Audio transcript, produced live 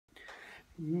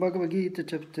Bhagavad Gita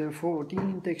chapter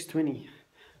 14, text 20.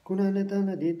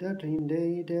 Kunanetana dita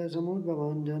trinde ite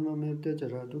samudbhavan janma mrtya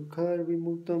jara dukkha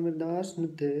vimukta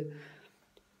mirdasnute.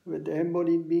 When the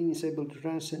embodied being is able to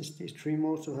transcend these three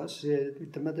modes of has said,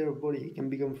 with the matter of body he can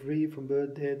become free from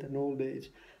birth, death and old age,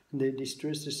 and their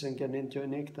distresses, and can enjoy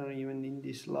nectar even in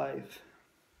this life.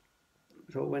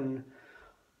 So when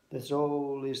the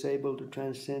soul is able to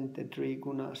transcend the three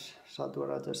gunas, sattva,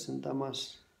 rajas and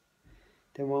tamas,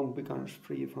 then one becomes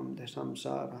free from the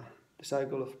samsara, the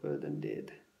cycle of birth and death.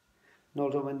 And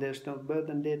also when there's no birth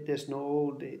and death, there's no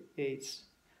old age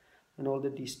and all the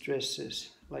distresses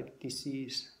like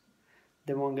disease.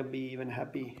 Then one can be even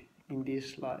happy in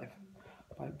this life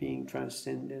by being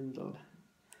transcendental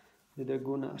with the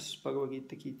gunas. Bhagavad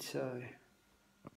Gita Ki Jai.